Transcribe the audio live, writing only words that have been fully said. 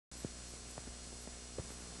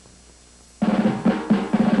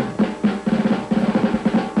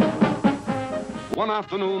one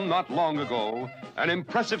afternoon not long ago, an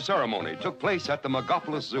impressive ceremony took place at the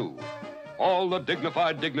Megapolis Zoo. All the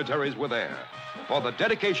dignified dignitaries were there for the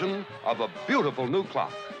dedication of a beautiful new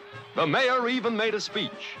clock. The mayor even made a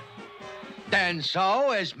speech. And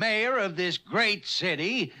so, as mayor of this great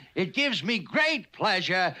city, it gives me great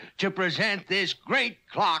pleasure to present this great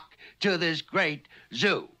clock to this great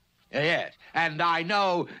zoo. Yes, and I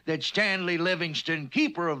know that Stanley Livingston,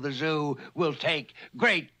 keeper of the zoo, will take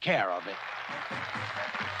great care of it.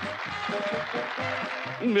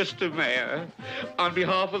 Mr. Mayor, on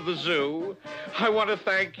behalf of the zoo, I want to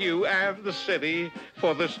thank you and the city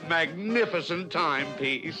for this magnificent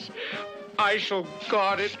timepiece. I shall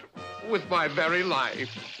guard it with my very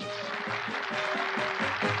life.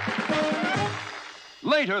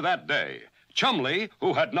 Later that day, Chumley,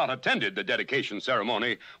 who had not attended the dedication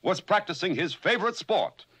ceremony, was practicing his favorite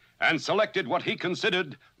sport and selected what he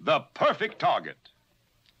considered the perfect target.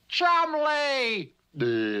 Chumley!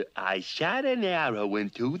 I shot an arrow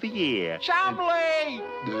into the air. Chumley!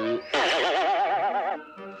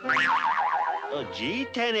 Gee,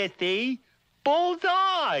 Tennessee,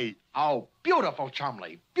 bullseye! Oh, beautiful,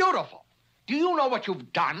 Chumley, beautiful. Do you know what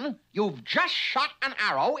you've done? You've just shot an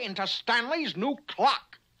arrow into Stanley's new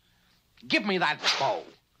clock. Give me that bow.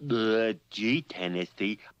 Gee,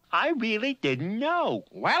 Tennessee, I really didn't know.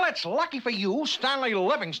 Well, it's lucky for you Stanley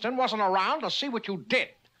Livingston wasn't around to see what you did.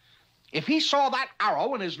 If he saw that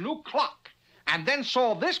arrow in his new clock and then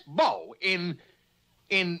saw this bow in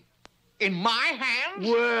my hands...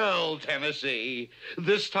 Well, Tennessee,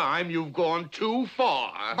 this time you've gone too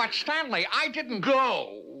far. But, Stanley, I didn't...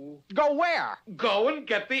 Go. Go where? Go and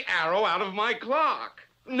get the arrow out of my clock.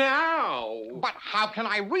 Now. But how can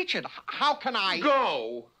I reach it? How can I...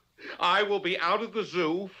 Go. I will be out of the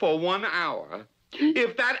zoo for 1 hour.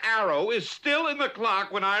 If that arrow is still in the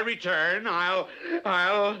clock when I return, I'll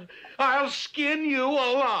skin you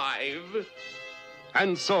alive.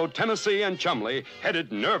 And so Tennessee and Chumley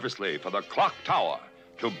headed nervously for the clock tower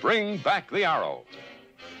to bring back the arrow.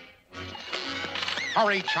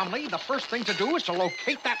 Hurry, Chumley. The first thing to do is to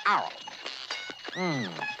locate that arrow.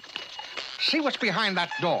 See what's behind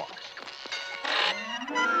that door.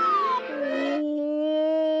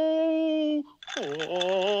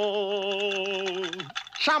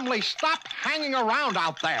 Chumley, stop hanging around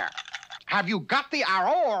out there. Have you got the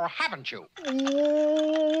arrow or haven't you? And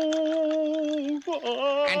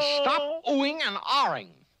stop oohing and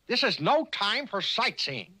ahhing. This is no time for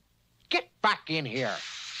sightseeing. Get back in here.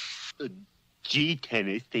 Gee,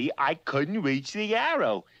 Tennessee, I couldn't reach the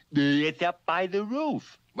arrow. It's up by the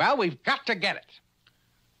roof. Well, we've got to get it.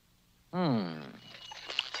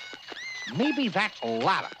 Maybe that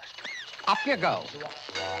ladder. Up you go.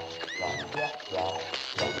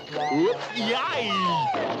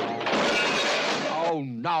 Oh,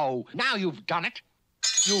 no. Now you've done it.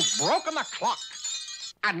 You've broken the clock.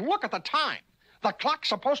 And look at the time. The clock's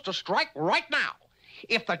supposed to strike right now.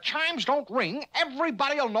 If the chimes don't ring,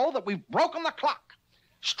 everybody will know that we've broken the clock.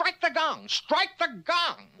 Strike the gong. Strike the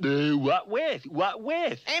gong. What with? What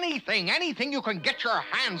with? Anything you can get your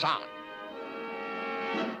hands on.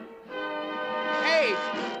 Hey,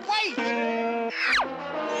 wait!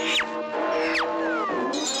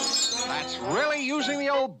 That's really using the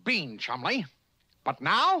old bean, Chumley. But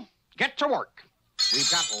now, get to work. We've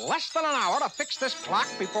got less than an hour to fix this clock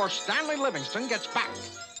before Stanley Livingston gets back.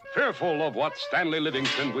 Fearful of what Stanley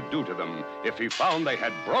Livingston would do to them if he found they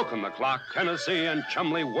had broken the clock, Tennessee and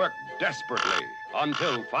Chumley worked desperately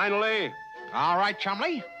until finally... All right,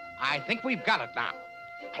 Chumley. I think we've got it now.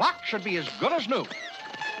 Clock should be as good as new.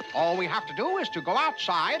 All we have to do is to go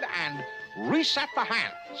outside and reset the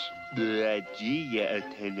hands. Gee,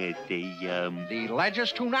 Tennessee, The ledge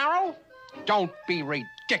is too narrow? Don't be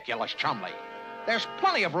ridiculous, Chumley. There's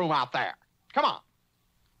plenty of room out there. Come on.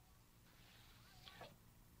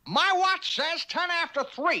 My watch says 10 after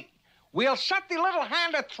 3. We'll set the little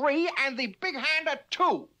hand at 3 and the big hand at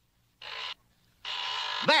 2.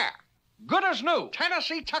 There. Good as new.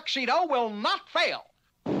 Tennessee Tuxedo will not fail.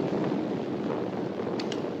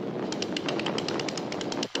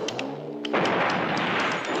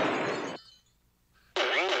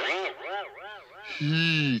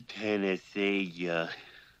 Tennessee,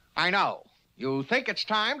 I know. You think it's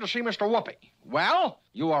time to see Mr. Whoopi. Well,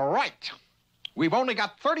 you are right. We've only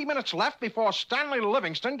got 30 minutes left before Stanley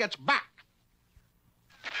Livingston gets back.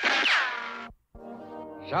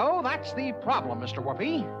 So that's the problem, Mr.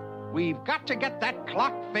 Whoopi. We've got to get that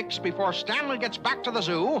clock fixed before Stanley gets back to the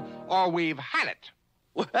zoo, or we've had it.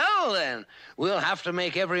 Well, then, we'll have to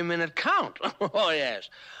make every minute count. Oh, yes.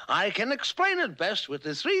 I can explain it best with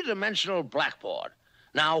the three-dimensional blackboard.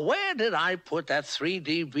 Now, where did I put that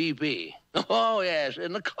 3D BB? Oh, yes,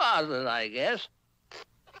 in the closet, I guess.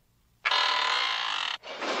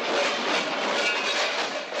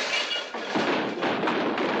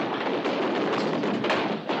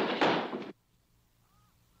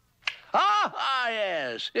 Ah,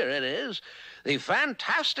 yes, here it is. The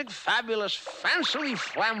fantastic, fabulous, fancily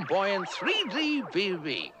flamboyant 3D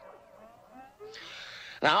BB.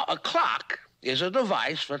 Now, a clock is a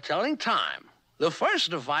device for telling time. The first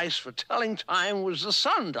device for telling time was the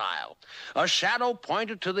sundial. A shadow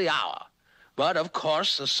pointed to the hour. But, of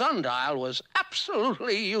course, the sundial was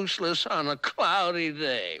absolutely useless on a cloudy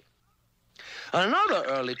day. Another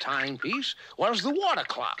early timepiece was the water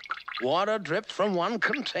clock. Water dripped from one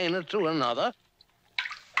container to another,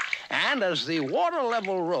 and as the water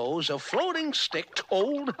level rose, a floating stick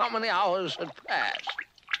told how many hours had passed.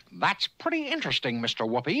 That's pretty interesting, Mr.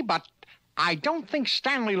 Whoopi, but I don't think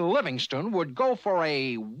Stanley Livingston would go for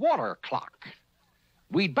a water clock.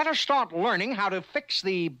 We'd better start learning how to fix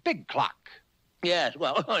the big clock. Yes,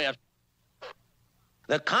 well, yes.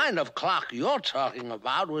 The kind of clock you're talking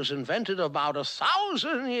about was invented about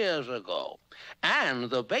 1,000 years ago. And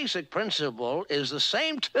the basic principle is the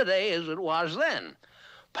same today as it was then.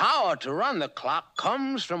 Power to run the clock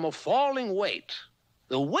comes from a falling weight.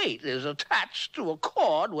 The weight is attached to a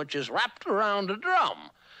cord which is wrapped around a drum.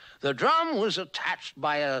 The drum was attached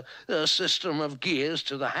by a system of gears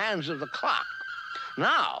to the hands of the clock.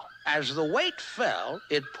 Now, as the weight fell,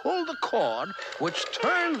 it pulled the cord, which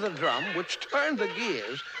turned the drum, which turned the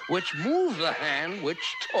gears, which moved the hand, which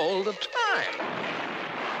told the time.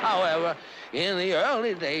 However, in the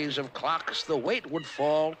early days of clocks, the weight would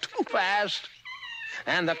fall too fast,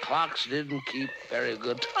 and the clocks didn't keep very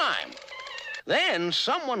good time. Then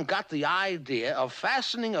someone got the idea of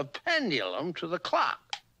fastening a pendulum to the clock.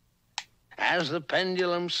 As the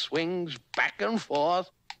pendulum swings back and forth,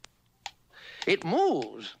 it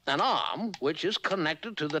moves an arm which is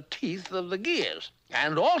connected to the teeth of the gears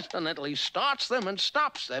and alternately starts them and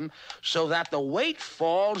stops them so that the weight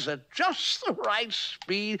falls at just the right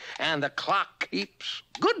speed and the clock keeps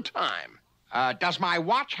good time. Does my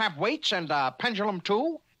watch have weights and a pendulum,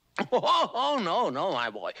 too? Oh, no, my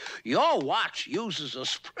boy. Your watch uses a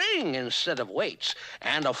spring instead of weights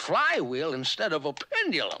and a flywheel instead of a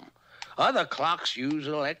pendulum. Other clocks use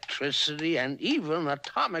electricity and even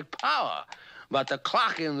atomic power. But the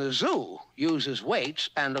clock in the zoo uses weights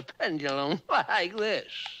and a pendulum like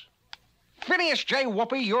this. Phineas J.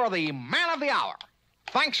 Whoopi, you're the man of the hour.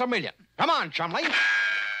 Thanks a million. Come on, Chumley.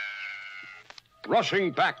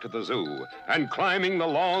 Rushing back to the zoo and climbing the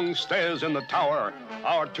long stairs in the tower,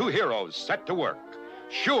 our two heroes set to work,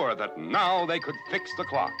 sure that now they could fix the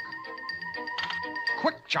clock.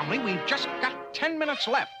 Quick, Chumley, we've just got 10 minutes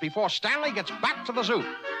left before Stanley gets back to the zoo.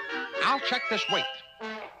 I'll check this weight.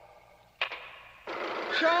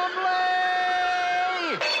 Chumley!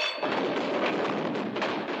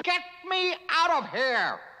 Get me out of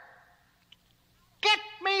here! Get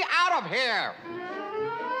me out of here!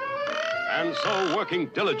 And so, working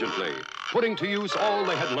diligently, putting to use all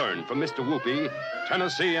they had learned from Mr. Whoopi,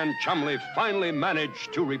 Tennessee and Chumley finally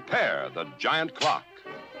managed to repair the giant clock.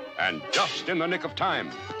 And just in the nick of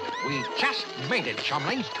time. We just made it,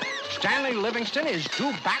 Chumley. Stanley Livingston is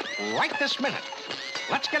due back right this minute.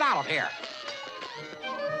 Let's get out of here.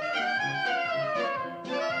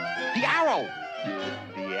 The arrow.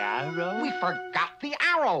 The arrow? We forgot the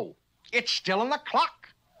arrow. It's still in the clock.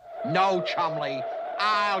 No, Chumley.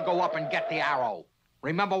 I'll go up and get the arrow.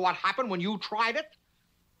 Remember what happened when you tried it?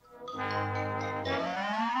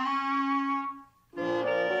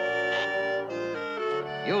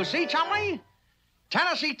 You see, Chumley?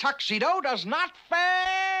 Tennessee Tuxedo does not fail.